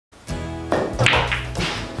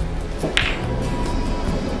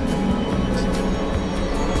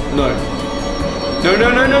No, no,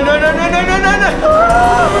 no, no, no, no, no, no, no, no, no.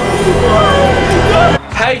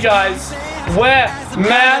 Hey guys, we're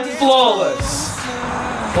Man Flawless.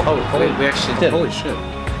 Oh, we actually did. Holy shit.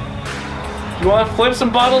 You want to flip some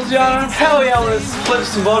bottles, Yana? Hell yeah, let's flip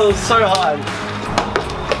some bottles so hard.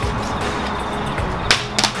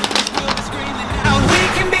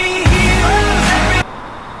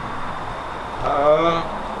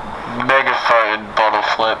 Megaphone bottle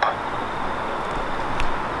flip.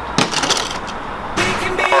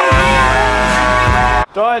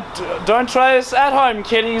 Don't try this at home,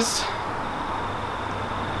 kiddies.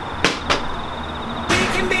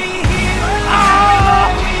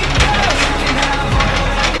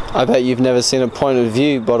 I bet you've never seen a point of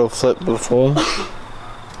view bottle flip before.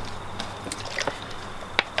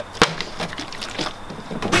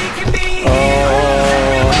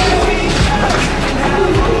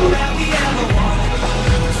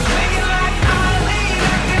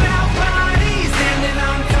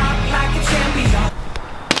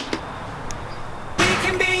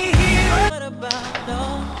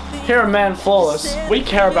 Here at Man Flawless, we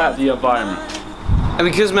care about the environment. And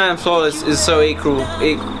because Man Flawless is so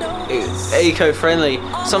eco-friendly,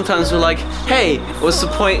 sometimes we're like, hey, what's the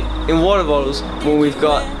point in water bottles when we've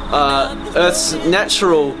got Earth's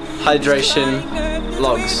natural hydration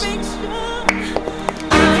logs?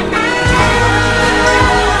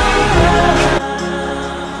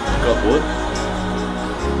 Got wood?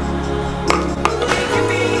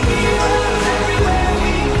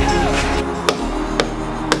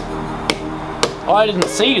 I didn't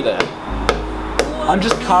see you there. I'm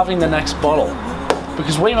just carving the next bottle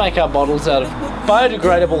because we make our bottles out of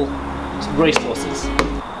biodegradable resources.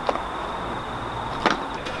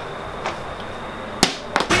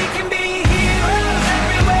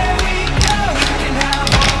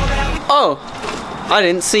 Oh, I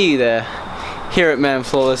didn't see you there. Here at Man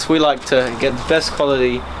Flawless, we like to get the best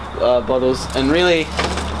quality bottles and really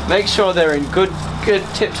make sure they're in good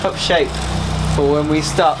tip-top shape for when we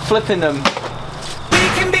start flipping them.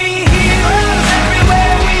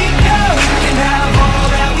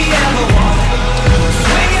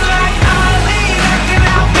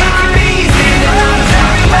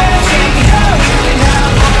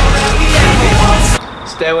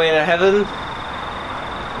 Stairway to Heaven.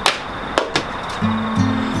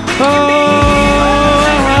 Oh,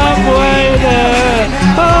 halfway there.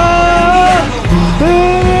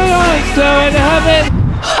 Stairway to Heaven.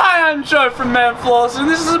 Hi, I'm Joe from Man Flawless, and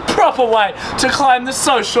this is a proper way to climb the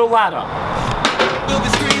social ladder.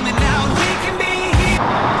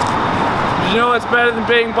 You know what's better than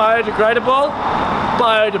being biodegradable?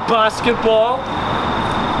 Basketball.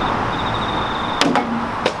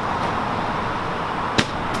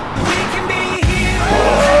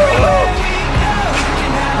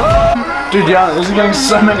 Dude, yeah, this is getting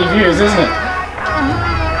so many views, isn't it?